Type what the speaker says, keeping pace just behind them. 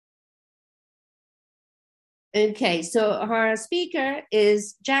Okay, so our speaker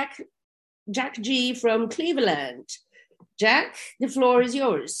is Jack-G from Cleveland. Jack, the floor is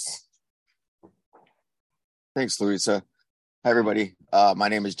yours. Thanks, Louisa. Hi, everybody. My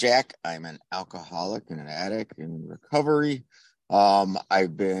name is Jack. I'm an alcoholic and an addict in recovery.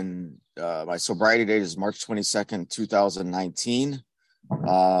 I've been, my sobriety date is March 22nd, 2019.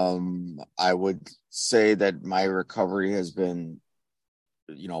 I would say that my recovery has been,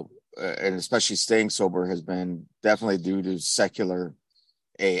 and especially staying sober has been definitely due to secular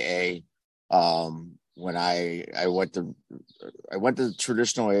AA. When I went to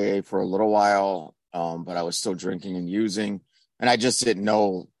traditional AA for a little while, but I was still drinking and using, and I just didn't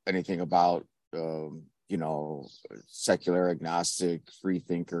know anything about, secular, agnostic, free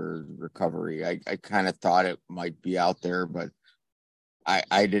thinker recovery. I kind of thought it might be out there, but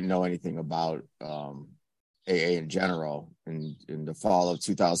I didn't know anything about AA in general. In the fall of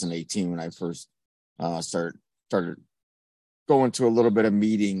 2018, when I first started going to a little bit of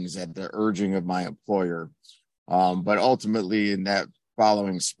meetings at the urging of my employer, but ultimately in that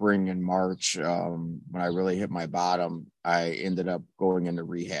following spring in March, when I really hit my bottom, I ended up going into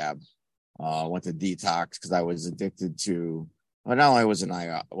rehab. Went to detox because I was addicted to. Well, not only wasn't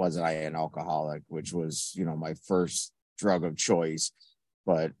I an alcoholic, which was my first drug of choice,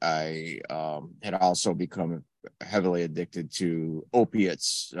 but I had also become heavily addicted to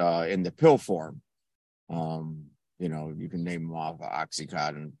opiates in the pill form. You can name them off: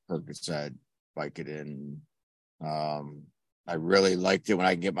 Oxycontin, Percocet, Vicodin. I really liked it when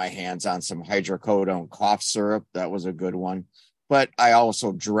I get my hands on some hydrocodone cough syrup. That was a good one. But I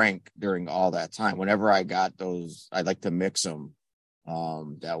also drank during all that time. Whenever I got those, I like to mix them.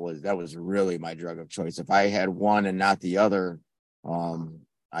 That was really my drug of choice. If I had one and not the other,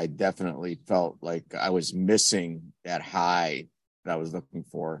 I definitely felt like I was missing that high that I was looking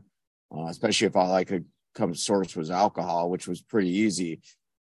for, especially if all I could come source was alcohol, which was pretty easy.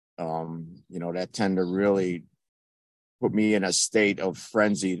 That tended to really put me in a state of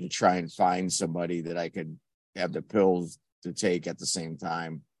frenzy to try and find somebody that I could have the pills to take at the same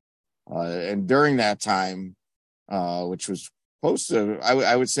time. And during that time, which was close to,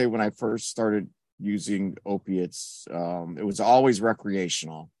 I would say when I first started using opiates, it was always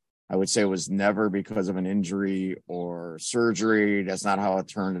recreational. I would say it was never because of an injury or surgery. That's not how I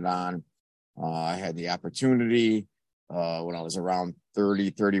turned it on. I had the opportunity when I was around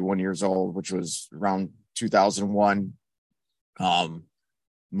 31 years old, which was around 2001.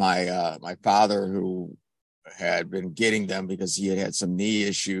 My father, who had been getting them because he had some knee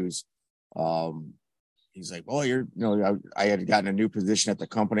issues, he's like, "Well, I had gotten a new position at the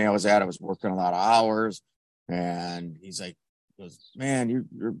company I was at. I was working a lot of hours," and he's like, "Man,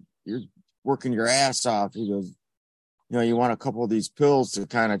 you're working your ass off." He goes, "You want a couple of these pills to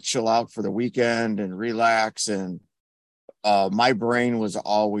kind of chill out for the weekend and relax." And my brain was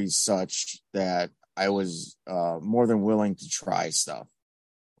always such that I was more than willing to try stuff.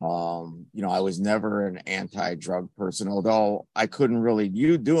 I was never an anti-drug person, although I couldn't really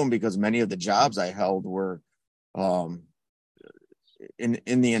do them because many of the jobs I held were in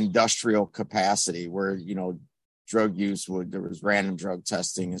the industrial capacity where, drug use there was random drug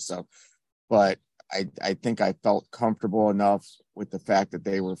testing and stuff. But I think I felt comfortable enough with the fact that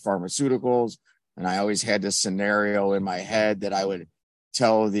they were pharmaceuticals. And I always had this scenario in my head that I would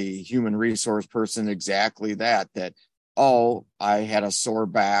tell the human resource person exactly that, I had a sore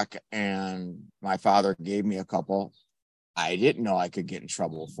back and my father gave me a couple. I didn't know I could get in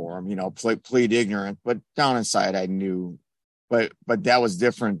trouble for them, plead ignorant, but down inside I knew. But that was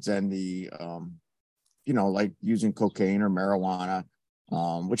different than the, like using cocaine or marijuana,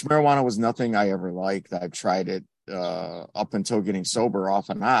 which marijuana was nothing I ever liked. I've tried it up until getting sober off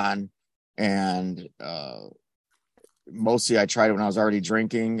and on. And mostly I tried it when I was already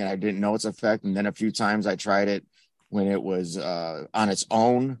drinking and I didn't know its effect. And then a few times I tried it when it was on its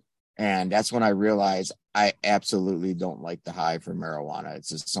own. And that's when I realized I absolutely don't like the high for marijuana. It's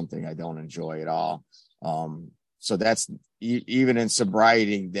just something I don't enjoy at all. So that's even in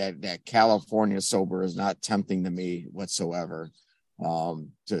sobriety, that California sober is not tempting to me whatsoever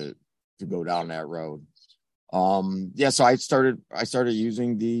to go down that road. So I started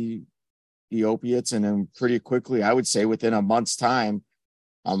using the opiates, and then pretty quickly, I would say within a month's time,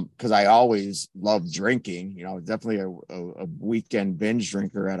 because I always loved drinking, definitely a weekend binge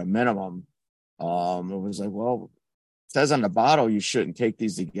drinker at a minimum. It was like, well, it says on the bottle you shouldn't take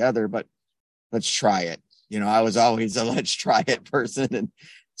these together, but let's try it. I was always a let's try it person, and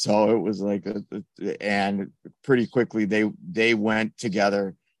so it was like, and pretty quickly they went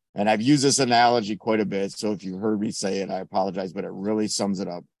together. And I've used this analogy quite a bit, so if you heard me say it, I apologize, but it really sums it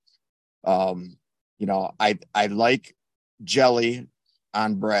up. I like jelly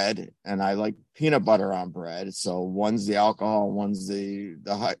on bread, and I like peanut butter on bread. So one's the alcohol, one's the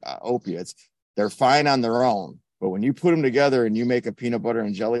opiates. They're fine on their own, but when you put them together and you make a peanut butter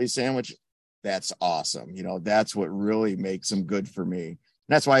and jelly sandwich, that's awesome. That's what really makes them good for me. And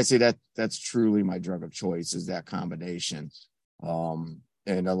that's why I say that's truly my drug of choice, is that combination. And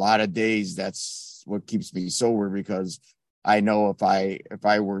a lot of days that's what keeps me sober, because I know if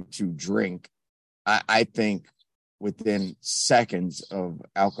I were to drink, I think within seconds of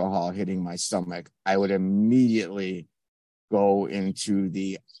alcohol hitting my stomach, I would immediately go into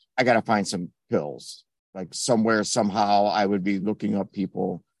I got to find some pills. Like somewhere, somehow I would be looking up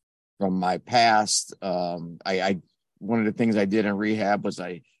people from my past. I one of the things I did in rehab was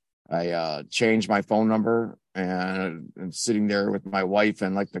I changed my phone number, and sitting there with my wife,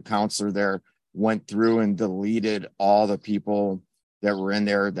 and like the counselor there went through and deleted all the people that were in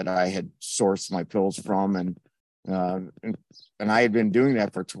there that I had sourced my pills from. And I had been doing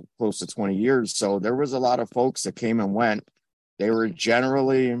that for close to 20 years. So there was a lot of folks that came and went. They were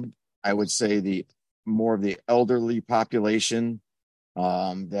generally, I would say, more of the elderly population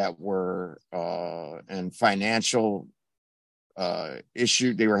that were in financial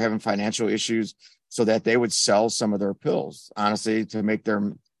issue. They were having financial issues, so that they would sell some of their pills, honestly, to make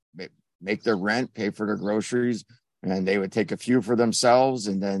their rent, pay for their groceries, and they would take a few for themselves,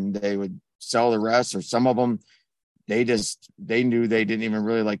 and then they would sell the rest. Or some of them, they knew they didn't even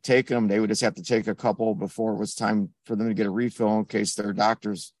really like taking them. They would just have to take a couple before it was time for them to get a refill in case their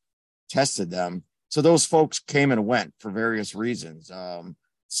doctors tested them. So those folks came and went for various reasons.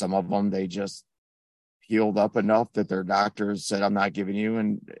 Some of them, they just healed up enough that their doctors said, I'm not giving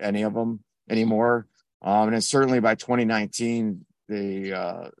you any of them anymore. And then certainly by 2019,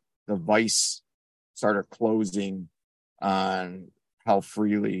 the vice started closing on how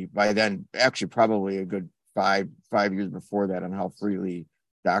freely, by then, actually probably a good five years before that, on how freely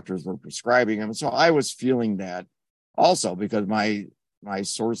doctors were prescribing them. So I was feeling that also, because my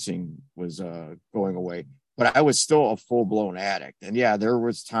sourcing was going away, but I was still a full-blown addict. And yeah, there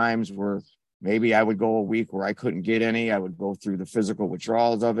was times where maybe I would go a week where I couldn't get any. I would go through the physical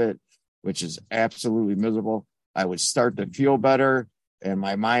withdrawals of it, which is absolutely miserable. I would start to feel better, and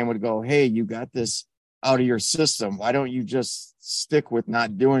my mind would go, hey, you got this out of your system. Why don't you just stick with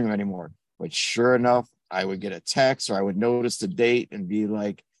not doing them anymore? But sure enough, I would get a text, or I would notice the date and be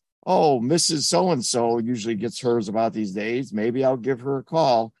like, oh, Mrs. So-and-so usually gets hers about these days. Maybe I'll give her a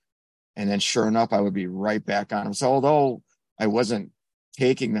call. And then sure enough, I would be right back on them. So although I wasn't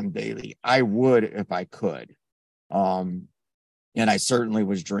taking them daily, I would if I could. And I certainly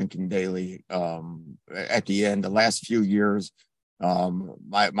was drinking daily. At the end, the last few years,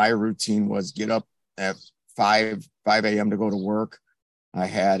 my routine was get up at 5 a.m. to go to work. I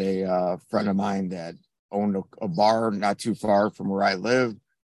had a friend of mine that owned a bar not too far from where I live,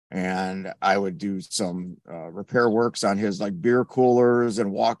 and I would do some repair works on his like beer coolers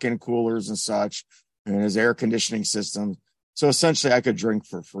and walk-in coolers and such, and his air conditioning system. So essentially, I could drink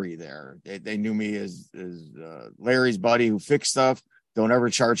for free there. They knew me as Larry's buddy who fixed stuff. Don't ever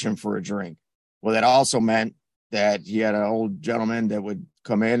charge him for a drink. Well, that also meant that he had an old gentleman that would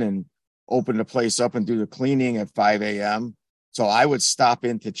come in and open the place up and do the cleaning at 5 a.m. So I would stop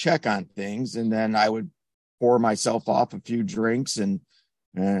in to check on things, and then I would pour myself off a few drinks, and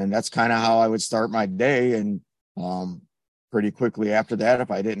that's kind of how I would start my day. And pretty quickly after that,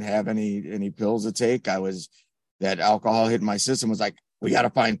 if I didn't have any pills to take, that alcohol hit my system was like, we got to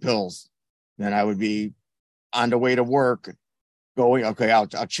find pills. Then I would be on the way to work going, okay, I'll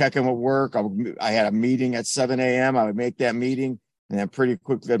check in with work. I had a meeting at 7 a.m. I would make that meeting, and then pretty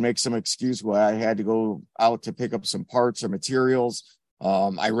quickly I'd make some excuse why I had to go out to pick up some parts or materials.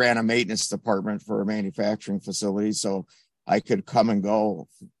 I ran a maintenance department for a manufacturing facility, so I could come and go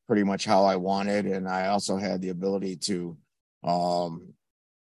pretty much how I wanted. And I also had the ability to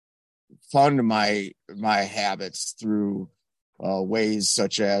fund my habits through ways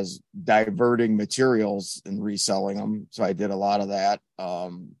such as diverting materials and reselling them. So I did a lot of that.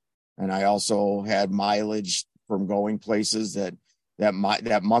 And I also had mileage from going places that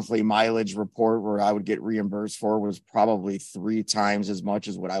monthly mileage report where I would get reimbursed for was probably 3 times as much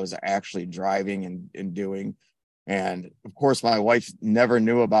as what I was actually driving and doing. And of course, my wife never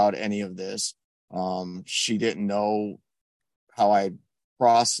knew about any of this. She didn't know how I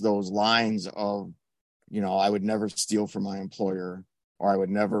crossed those lines of, I would never steal from my employer, or I would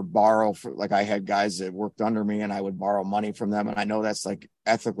never borrow like I had guys that worked under me and I would borrow money from them. And I know that's like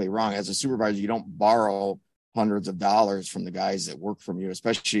ethically wrong. As a supervisor, you don't borrow hundreds of dollars from the guys that work from you,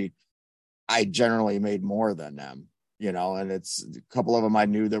 especially I generally made more than them. and it's a couple of them I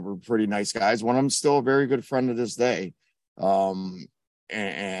knew that were pretty nice guys. One of them's still a very good friend to this day.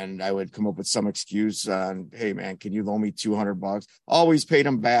 And I would come up with some excuse on, hey man, can you loan me $200? Always paid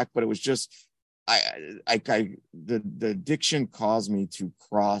him back, but it was just, the addiction caused me to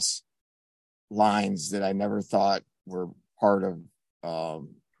cross lines that I never thought were part of,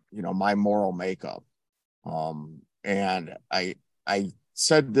 my moral makeup. And I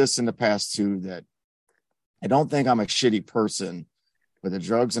said this in the past too, that I don't think I'm a shitty person, but the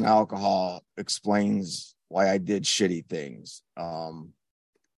drugs and alcohol explains why I did shitty things.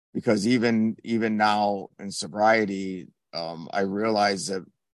 Because even now in sobriety, I realized that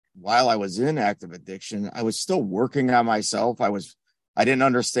while I was in active addiction, I was still working on myself. I didn't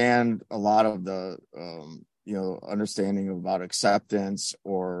understand a lot of the, understanding about acceptance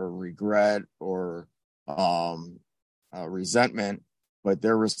or regret or resentment. But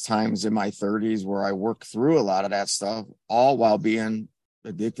there was times in my 30s where I worked through a lot of that stuff, all while being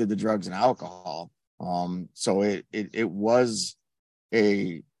addicted to drugs and alcohol. So it was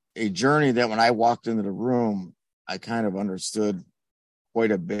a journey that when I walked into the room, I kind of understood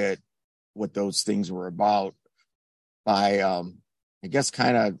quite a bit what those things were about by, I guess,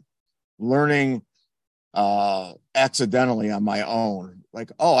 kind of learning accidentally on my own.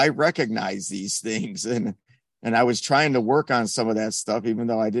 Like, oh, I recognize these things. And I was trying to work on some of that stuff, even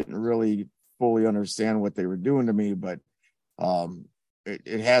though I didn't really fully understand what they were doing to me. But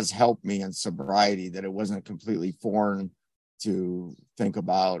it has helped me in sobriety that it wasn't completely foreign to think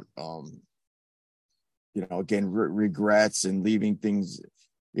about, again, regrets and leaving things,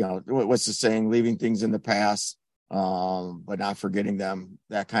 what's the saying, leaving things in the past, but not forgetting them,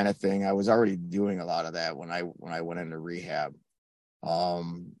 that kind of thing. I was already doing a lot of that when I went into rehab. But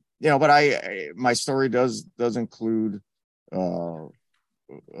my story does include, along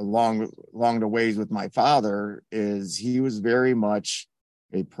the ways with my father, is he was very much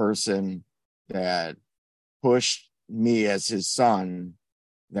a person that pushed me as his son,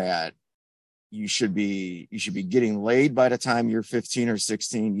 that you should be getting laid by the time you're 15 or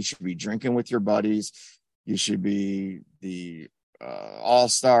 16. You should be drinking with your buddies. You should be the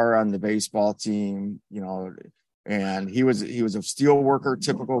all-star on the baseball team, and he was a steel worker,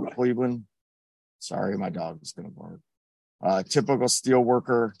 typical Cleveland. Sorry, my dog is going to bark. Typical steel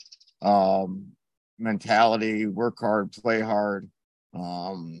worker mentality, work hard, play hard.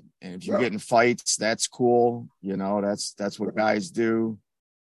 And if you get in fights, that's cool. That's what guys do.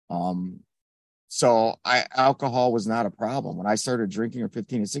 So alcohol was not a problem. When I started drinking at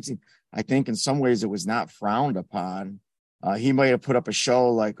 15 and 16, I think in some ways it was not frowned upon. He might have put up a show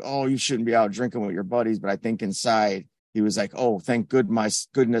like, oh, you shouldn't be out drinking with your buddies. But I think inside he was like, oh, thank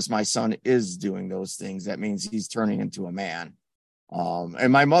goodness my son is doing those things. That means he's turning into a man.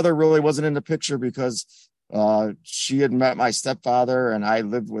 And my mother really wasn't in the picture because she had met my stepfather and I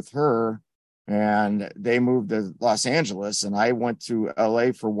lived with her, and they moved to Los Angeles, and I went to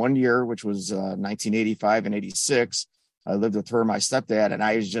LA for 1 year, which was 1985 and 86. I lived with her and my stepdad, and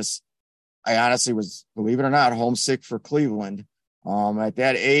I honestly was, believe it or not, homesick for Cleveland. At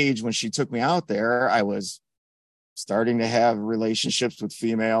that age, when she took me out there, I was starting to have relationships with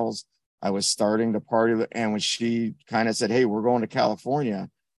females. I was starting to party. And when she kind of said, hey, we're going to California,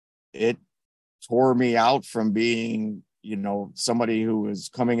 it tore me out from being, somebody who was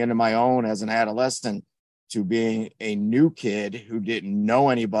coming into my own as an adolescent to being a new kid who didn't know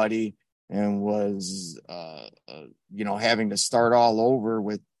anybody and was, having to start all over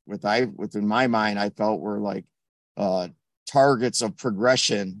within my mind, I felt were like targets of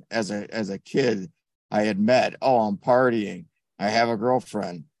progression as a kid. I had met, oh, I'm partying. I have a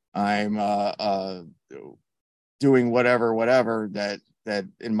girlfriend. I'm doing whatever that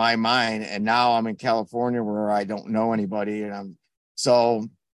in my mind, and now I'm in California where I don't know anybody, and I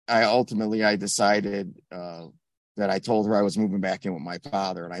decided that I told her I was moving back in with my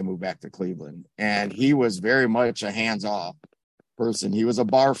father, and I moved back to Cleveland. And he was very much a hands-off person. He was a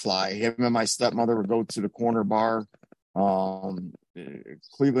bar fly. Him and my stepmother would go to the corner bar.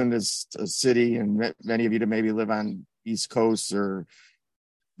 Cleveland is a city, and many of you that maybe live on East Coast, or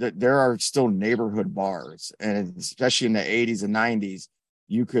that there are still neighborhood bars, and especially in the 80s and 90s,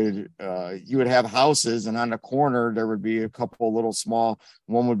 you would have houses, and on the corner there would be a couple little small,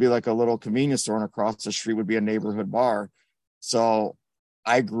 one would be like a little convenience store, and across the street would be a neighborhood bar. So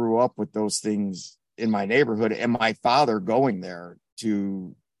I grew up with those things in my neighborhood, and my father going there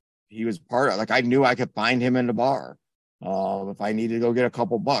he was part of, like, I knew I could find him in the bar. If I needed to go get a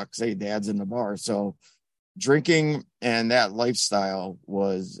couple bucks, hey, dad's in the bar. So drinking and that lifestyle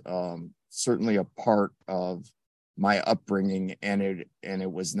was certainly a part of my upbringing, and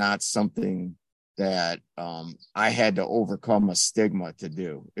it was not something that I had to overcome a stigma to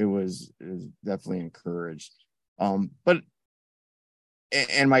do. It was definitely encouraged. But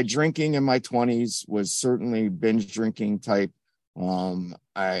and my drinking in my 20s was certainly binge drinking type.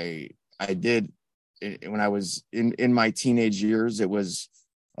 I did when I was in my teenage years. It was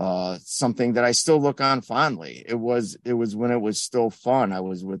something that I still look on fondly. It was when it was still fun. I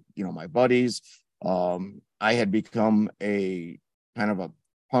was with my buddies. I had become a kind of a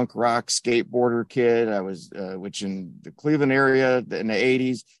punk rock skateboarder kid. I was which in the Cleveland area in the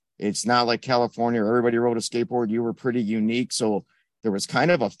 80s, it's not like California where everybody rode a skateboard. You were pretty unique, so there was kind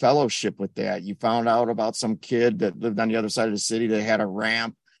of a fellowship with that. You found out about some kid that lived on the other side of the city that had a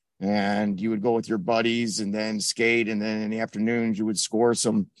ramp, and you would go with your buddies and then skate. And then in the afternoons you would score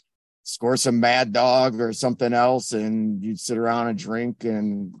some Mad Dog or something else, and you'd sit around and drink.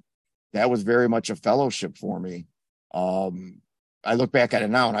 And that was very much a fellowship for me. I look back at it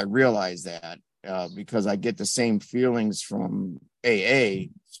now and I realize that because I get the same feelings from AA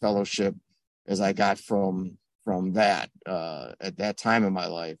fellowship as I got from that at that time in my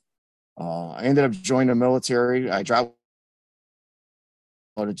life. I ended up joining the military. I dropped,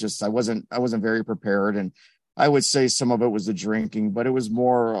 but I wasn't very prepared, and I would say some of it was the drinking, but it was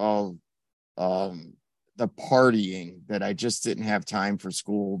more of the partying that I just didn't have time for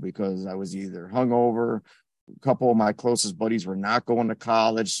school because I was either hungover. A couple of my closest buddies were not going to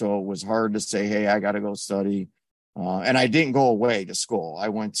college, so it was hard to say, "Hey, I got to go study." And I didn't go away to school. I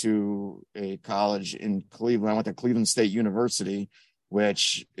went to a college in Cleveland. I went to Cleveland State University,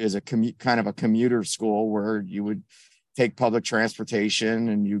 which is kind of a commuter school where you would take public transportation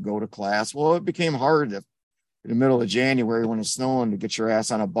and you go to class. Well, it became hard in the middle of January when it's snowing to get your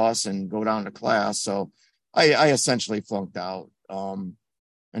ass on a bus and go down to class. So I essentially flunked out. And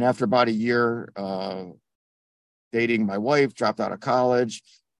after about a year dating my wife, dropped out of college.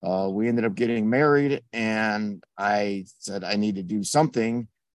 We ended up getting married, and I said I need to do something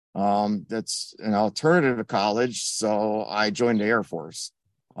that's an alternative to college. So I joined the Air Force.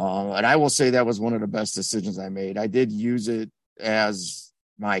 And I will say that was one of the best decisions I made. I did use it as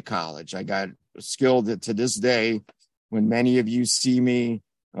my college. I got skilled to this day. When many of you see me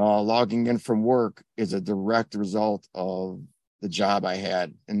logging in from work, is a direct result of the job I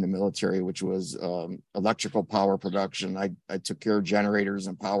had in the military, which was electrical power production. I took care of generators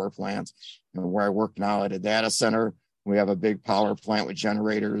and power plants. Where I work now at a data center, we have a big power plant with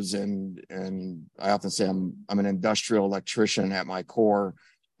generators, and I often say I'm an industrial electrician at my core,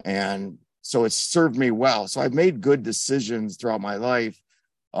 and so it's served me well. So I've made good decisions throughout my life,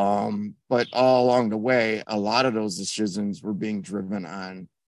 but all along the way, a lot of those decisions were being driven on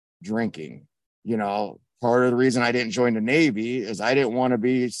drinking. Part of the reason I didn't join the Navy is I didn't want to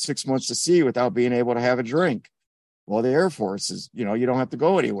be 6 months to sea without being able to have a drink. Well, the Air Force is, you don't have to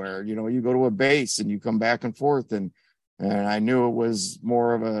go anywhere. You go to a base and you come back and forth. And I knew it was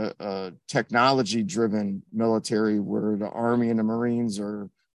more of a technology driven military, where the Army and the Marines are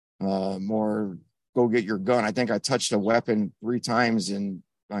more go get your gun. I think I touched a weapon 3 times in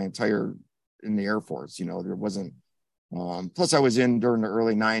the Air Force. There wasn't. Plus I was in during the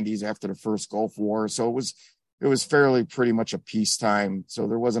early 90s after the first Gulf War. So it was fairly pretty much a peacetime. So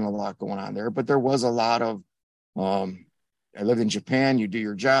there wasn't a lot going on there, but there was a lot of, I lived in Japan. You do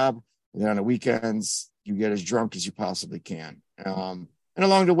your job, and then on the weekends, you get as drunk as you possibly can. And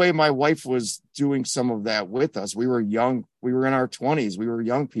along the way, my wife was doing some of that with us. We were young. We were in our 20s. We were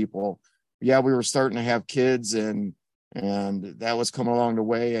young people. Yeah, we were starting to have kids, and that was coming along the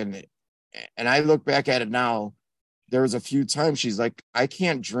way. And I look back at it now. There was a few times she's like, I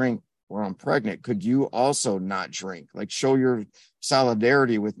can't drink where I'm pregnant. Could you also not drink? Like, show your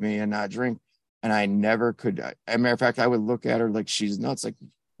solidarity with me and not drink. And I never could. As a matter of fact, I would look at her like she's nuts. Like,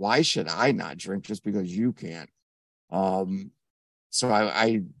 why should I not drink just because you can't? So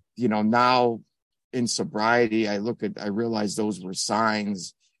I now in sobriety, I realize those were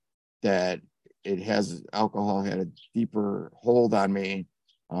signs that alcohol had a deeper hold on me.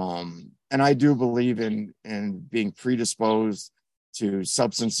 And I do believe in being predisposed to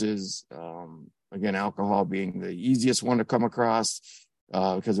substances. Again, alcohol being the easiest one to come across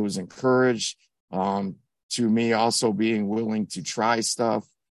because it was encouraged. To me, also being willing to try stuff.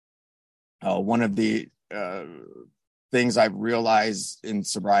 One of the things I've realized in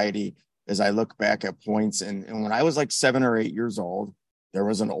sobriety is I look back at points, and when I was like 7 or 8 years old, there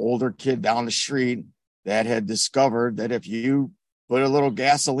was an older kid down the street that had discovered that if you put a little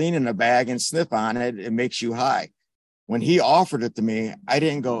gasoline in a bag and sniff on it, it makes you high. When he offered it to me, I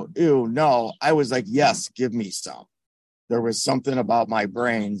didn't go, ew, no. I was like, yes, give me some. There was something about my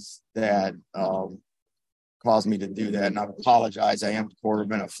brains that caused me to do that. And I apologize. I am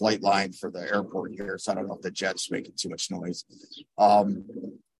 4-minute flight line for the airport here, so I don't know if the jet's making too much noise.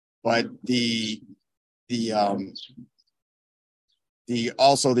 But the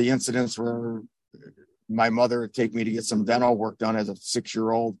also the incidents where my mother would take me to get some dental work done as a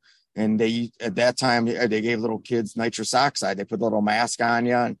 6-year-old. And they, at that time, they gave little kids nitrous oxide. They put a little mask on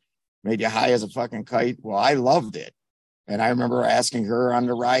you and made you high as a fucking kite. Well, I loved it. And I remember asking her on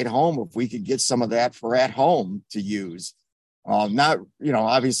the ride home if we could get some of that for at home to use. Not,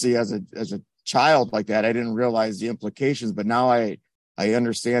 obviously as a child like that, I didn't realize the implications, but now I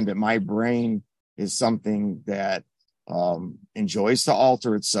understand that my brain is something that enjoys to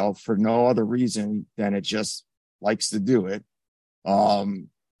alter itself for no other reason than it just likes to do it.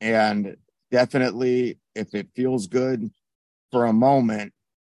 And definitely if it feels good for a moment,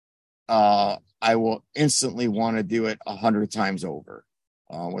 I will instantly want to do it 100 times over,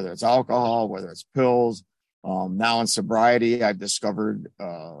 whether it's alcohol, whether it's pills. Now in sobriety, I've discovered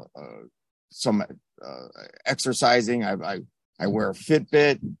some exercising. I wear a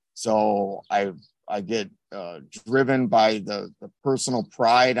Fitbit, so I get driven by the personal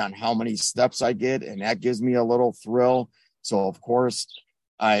pride on how many steps I get, and that gives me a little thrill. So of course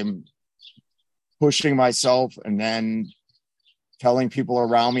I'm pushing myself and then telling people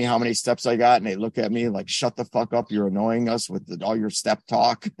around me how many steps I got, and they look at me like, shut the fuck up, you're annoying us with all your step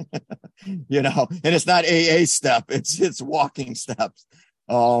talk. And it's not AA step, it's walking steps.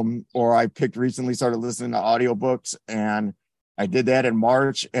 Or I recently started listening to audiobooks, and I did that in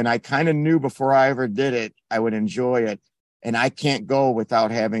March, and I kind of knew before I ever did it, I would enjoy it. And I can't go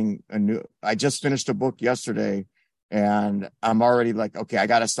without having I just finished a book yesterday, and I'm already like, okay, I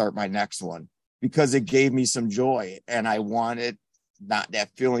got to start my next one because it gave me some joy, and I wanted not that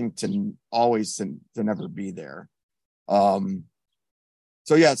feeling to always to never be there. So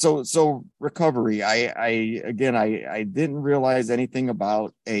recovery. I didn't realize anything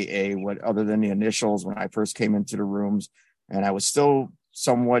about AA other than the initials when I first came into the rooms, and I was still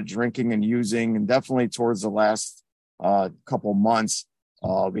somewhat drinking and using, and definitely towards the last couple months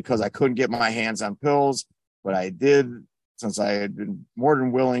because I couldn't get my hands on pills, but I did, since I had been more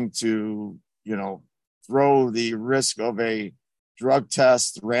than willing to, throw the risk of a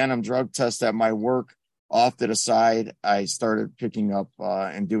random drug test at my work off to the side. I started picking up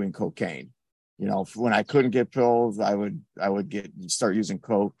and doing cocaine. When I couldn't get pills, I would start using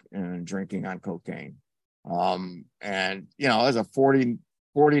coke and drinking on cocaine. And as a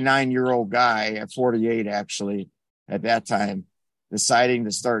 49-year-old guy, at 48 actually at that time, deciding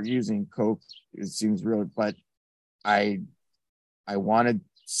to start using coke, it seems real, but I wanted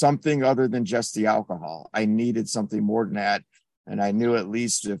something other than just the alcohol. I needed something more than that. And I knew at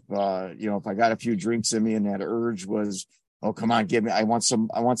least if I got a few drinks in me and that urge was, oh, come on, I want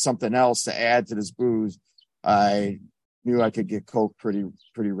something else to add to this booze. I knew I could get coke pretty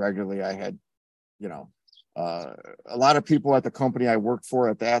regularly. I had, a lot of people at the company I worked for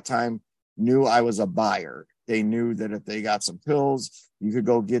at that time knew I was a buyer. They knew that if they got some pills, you could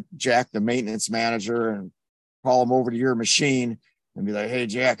go get Jack, the maintenance manager, and call him over to your machine and be like, hey,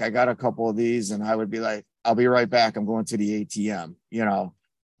 Jack, I got a couple of these. And I would be like, I'll be right back. I'm going to the ATM,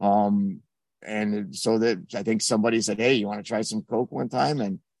 and so that I think somebody said, hey, you want to try some coke one time?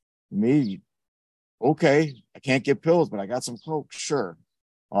 And me, okay, I can't get pills, but I got some coke. Sure.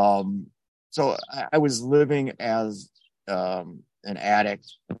 So I was living as an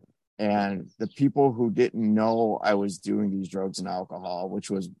addict, and the people who didn't know I was doing these drugs and alcohol,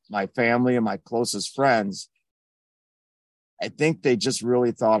 which was my family and my closest friends, I think they just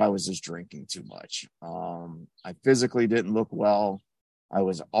really thought I was just drinking too much. I physically didn't look well. I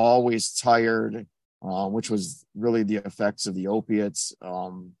was always tired, which was really the effects of the opiates.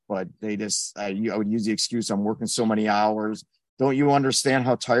 But I would use the excuse, I'm working so many hours. Don't you understand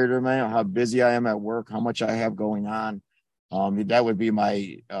how tired I am, how busy I am at work, how much I have going on? That would be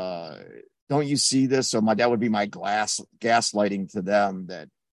my, don't you see this? So that would be my gaslighting to them that,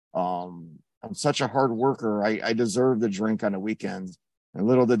 I'm such a hard worker. I deserve the drink on the weekends. And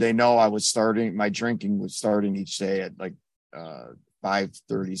little did they know my drinking was starting each day at like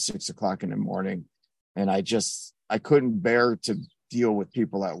 5:30, 6 o'clock in the morning. And I couldn't bear to deal with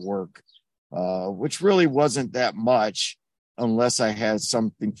people at work, which really wasn't that much unless I had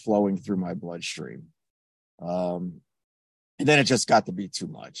something flowing through my bloodstream. And then it just got to be too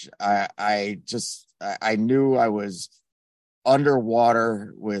much. I knew I was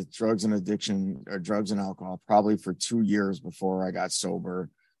underwater with drugs and addiction, or drugs and alcohol, probably for 2 years before I got sober.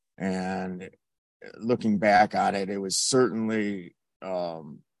 And looking back on it, it was certainly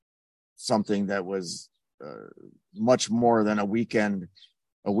something that was much more than a weekend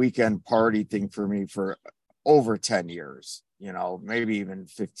party thing for me for over 10 years, maybe even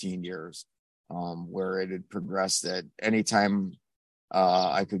 15 years, where it had progressed that anytime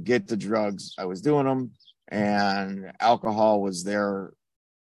I could get the drugs, I was doing them, and alcohol was there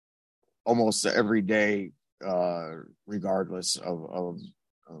almost every day, regardless of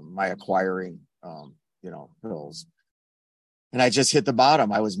my acquiring, pills. And I just hit the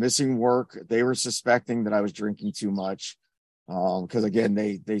bottom. I was missing work. They were suspecting that I was drinking too much. Because again,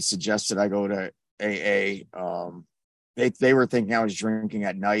 they suggested I go to AA. They were thinking I was drinking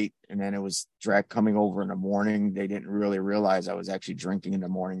at night, and then it was coming over in the morning. They didn't really realize I was actually drinking in the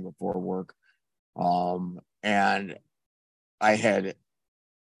morning before work. And I had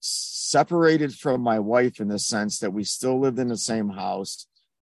separated from my wife in the sense that we still lived in the same house,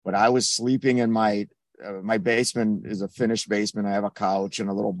 but I was sleeping in my basement is a finished basement. I have a couch and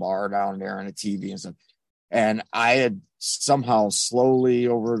a little bar down there and a TV and stuff. And I had somehow slowly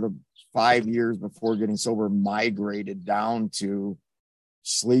over the 5 years before getting sober migrated down to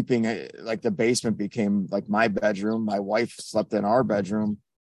sleeping. Like the basement became like my bedroom. My wife slept in our bedroom,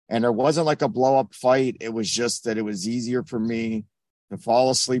 and there wasn't like a blow up fight. It was just that it was easier for me to fall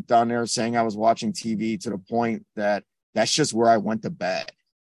asleep down there saying I was watching TV, to the point that that's just where I went to bed.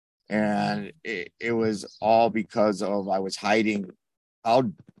 And it was all because of I was hiding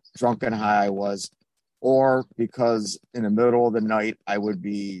how drunk and high I was, or because in the middle of the night, I would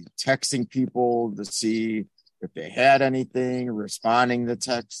be texting people to see if they had anything, responding to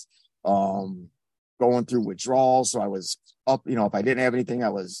texts, going through withdrawals. So I was up, if I didn't have anything, I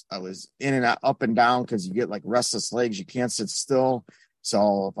was in and out, up and down, because you get like restless legs. You can't sit still.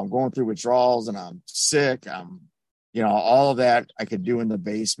 So if I'm going through withdrawals and I'm sick, all of that I could do in the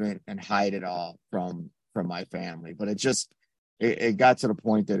basement and hide it all from my family. But it got to the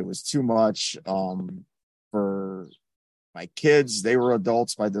point that it was too much for my kids. They were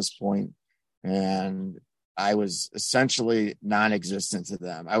adults by this point, and I was essentially non-existent to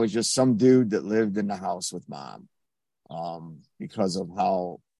them. I was just some dude that lived in the house with mom, because of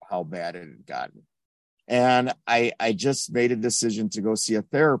how bad it had gotten. And I just made a decision to go see a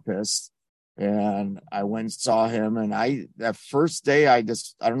therapist, and I went and saw him. And that first day, I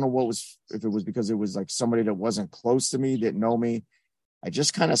don't know if it was because it was like somebody that wasn't close to me, didn't know me. I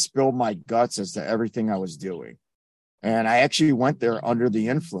just kind of spilled my guts as to everything I was doing. And I actually went there under the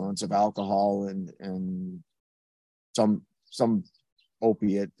influence of alcohol and some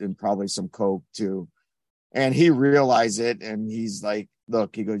opiate, and probably some coke too. And he realized it, and he's like,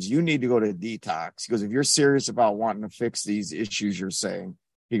 look, he goes, you need to go to detox. He goes, if you're serious about wanting to fix these issues you're saying,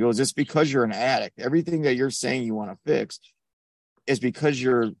 he goes, it's because you're an addict. Everything that you're saying you want to fix is because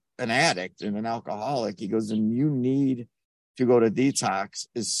you're an addict and an alcoholic. He goes, and you need to go to detox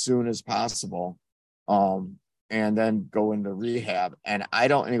as soon as possible, and then go into rehab. And he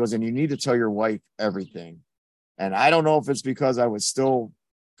goes, and you need to tell your wife everything. And I don't know if it's because I was still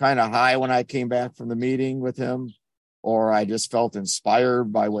kind of high when I came back from the meeting with him, or I just felt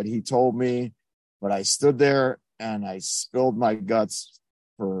inspired by what he told me. But I stood there and I spilled my guts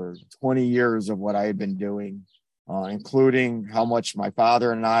for 20 years of what I had been doing, including how much my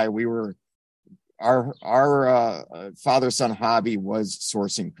father and I, our father-son hobby was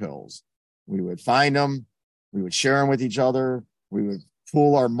sourcing pills. We would find them, we would share them with each other, we would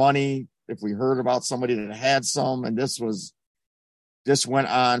pool our money if we heard about somebody that had some. And this went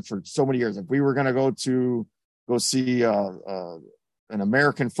on for so many years. If we were going to go see an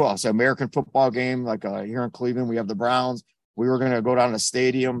American football game, like here in Cleveland, we have the Browns. We were going to go down to the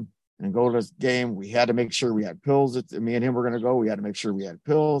stadium and go to this game. We had to make sure we had pills. Me and him were going to go. We had to make sure we had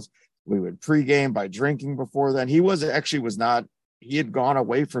pills. We would pregame by drinking before then. He had gone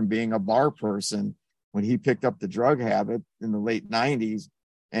away from being a bar person when he picked up the drug habit in the late 90s.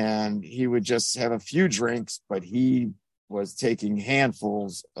 And he would just have a few drinks, but he was taking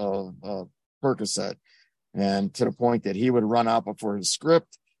handfuls of Percocet, and to the point that he would run out before his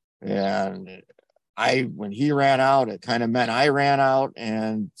script. And when he ran out, it kind of meant I ran out.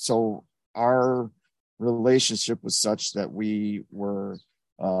 And so our relationship was such that we were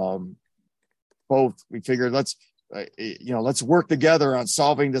we figured let's work together on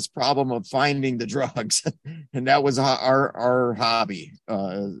solving this problem of finding the drugs. And that was our hobby.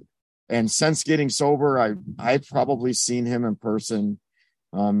 And since getting sober, I've probably seen him in person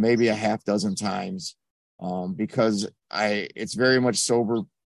maybe a half dozen times, because it's very much sober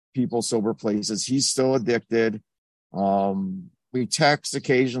people, sober places. He's still addicted. We text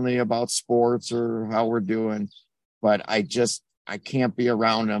occasionally about sports or how we're doing, but I can't be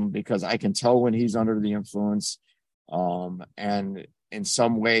around him because I can tell when he's under the influence. And in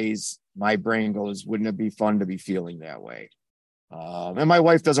some ways, my brain goes, wouldn't it be fun to be feeling that way? And my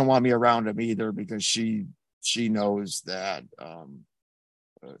wife doesn't want me around him either, because she she knows that,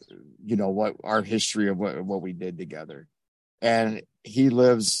 what our history of what we did together. And he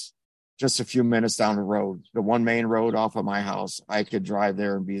lives just a few minutes down the road, the one main road off of my house. I could drive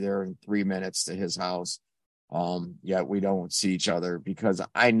there and be there in 3 minutes to his house. Yet we don't see each other because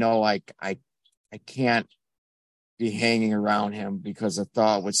I know I can't be hanging around him, because a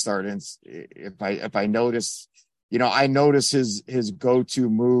thought would start in, if I notice, I notice his go-to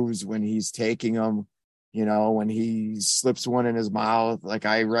moves when he's taking them, when he slips one in his mouth, like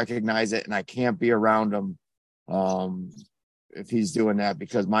I recognize it and I can't be around him if he's doing that,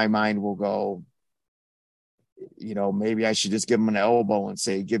 because my mind will go, maybe I should just give him an elbow and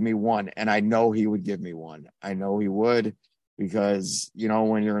say, give me one. And I know he would give me one. I know he would, because,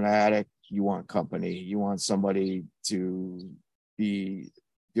 when you're an addict, you want company. You want somebody to be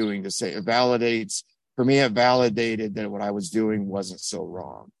doing the same. It validates, for me, it validated that what I was doing wasn't so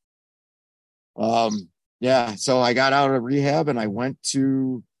wrong. So I got out of rehab and I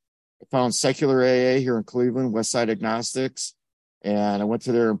found secular AA here in Cleveland, Westside Agnostics. And I went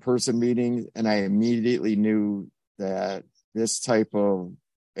to their in-person meeting, and I immediately knew that this type of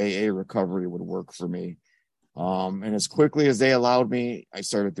AA recovery would work for me. And as quickly as they allowed me, I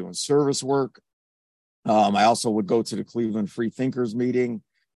started doing service work. I also would go to the Cleveland Free Thinkers meeting,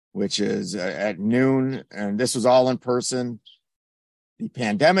 which is at noon. And this was all in person. The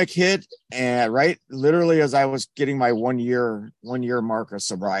pandemic hit, and literally as I was getting my one year mark of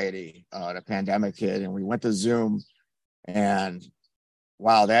sobriety, the pandemic hit, and we went to Zoom. And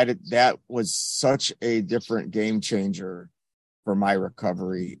wow, that was such a different game changer for my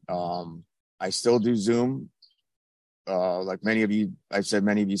recovery. I still do Zoom. Like many of you, I've said,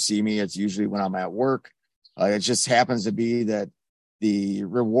 many of you see me. It's usually when I'm at work. It just happens to be that the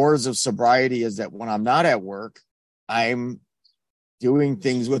rewards of sobriety is that when I'm not at work, I'm doing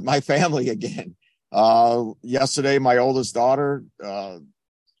things with my family again. Yesterday, my oldest daughter,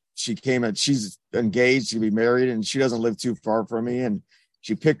 she came and she's engaged to be married, and she doesn't live too far from me. And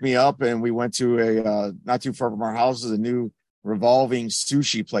she picked me up, and we went to a not too far from our house is a new revolving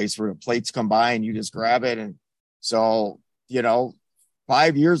sushi place where the plates come by and you just grab it. And so,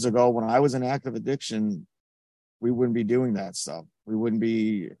 5 years ago when I was in active addiction, we wouldn't be doing that stuff. We wouldn't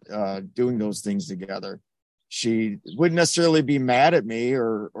be doing those things together. She wouldn't necessarily be mad at me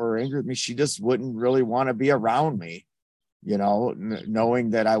or angry at me. She just wouldn't really want to be around me. Knowing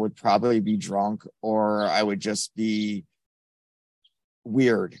that I would probably be drunk or I would just be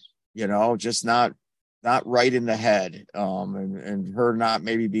weird, just not right in the head. And her not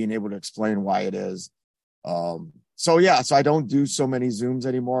maybe being able to explain why it is. So I don't do so many Zooms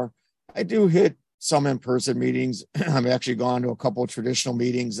anymore. I do hit some in-person meetings. I've actually gone to a couple of traditional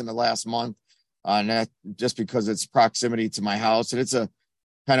meetings in the last month on that, just because it's proximity to my house. And it's a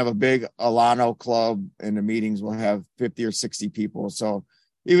kind of a big Alano club, and the meetings will have 50 or 60 people. So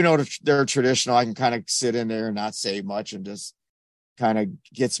even though they're traditional, I can kind of sit in there and not say much, and just kind of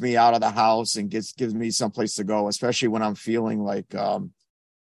gets me out of the house and gives me someplace to go, especially when I'm feeling like that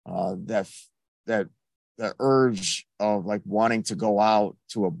urge of like wanting to go out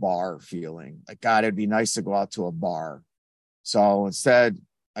to a bar, feeling like, God, it'd be nice to go out to a bar. So instead,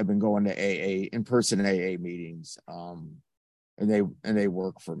 I've been going to in-person AA meetings. And they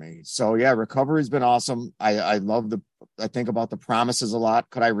work for me. So yeah, recovery's been awesome. I think about the promises a lot.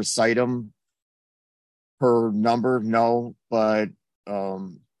 Could I recite them per number? No, but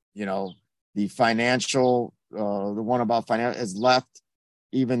the financial, the one about finance has left,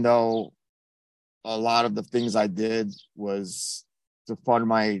 even though a lot of the things I did was to fund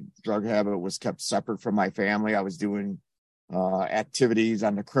my drug habit was kept separate from my family. I was doing activities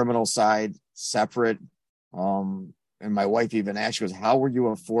on the criminal side separate. And my wife even asked, she goes, how were you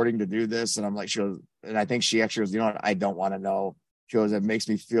affording to do this? And I'm like, she goes, and I think she actually goes, what? I don't want to know. She goes, it makes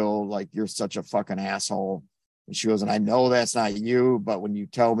me feel like you're such a fucking asshole. And she goes, and I know that's not you, but when you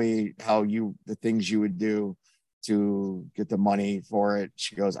tell me the things you would do to get the money for it,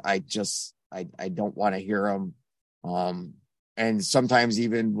 she goes, I don't want to hear them. And sometimes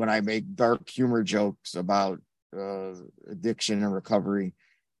even when I make dark humor jokes about addiction and recovery,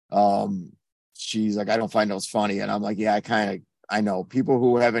 she's like, I don't find those funny. And I'm like, yeah, I know people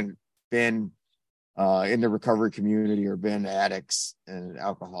who haven't been in the recovery community or been addicts and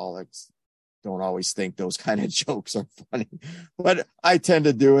alcoholics don't always think those kind of jokes are funny, but I tend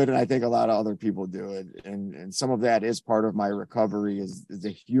to do it. And I think a lot of other people do it. And some of that is part of my recovery is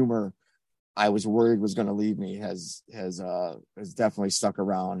the humor I was worried was going to leave me has definitely stuck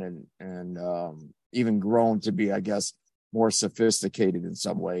around and even grown to be, I guess, more sophisticated in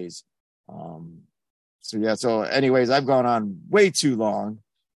some ways. So anyways, I've gone on way too long.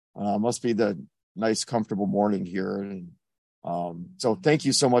 Must be the nice, comfortable morning here. And so thank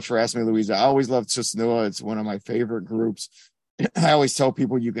you so much for asking me, Louisa. I always love Chisinau. It's one of my favorite groups. I always tell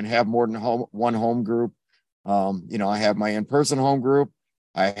people you can have more than one home group. I have my in-person home group.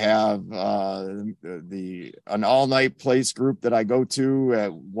 I have an all-night place group that I go to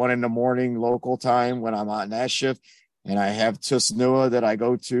at 1 a.m. local time when I'm on that shift. And I have Chisinau that I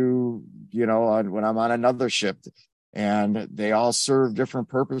go to, when I'm on another shift. And they all serve different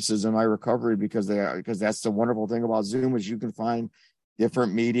purposes in my recovery because that's the wonderful thing about Zoom is you can find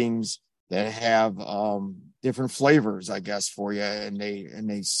different meetings that have different flavors, I guess, for you, and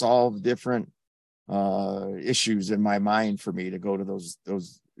they solve different issues in my mind for me to go to those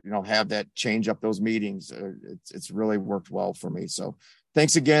have that change up those meetings. It's really worked well for me. So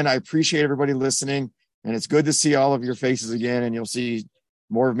thanks again. I appreciate everybody listening, and it's good to see all of your faces again. And you'll see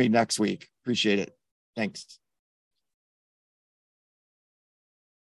more of me next week. Appreciate it. Thanks.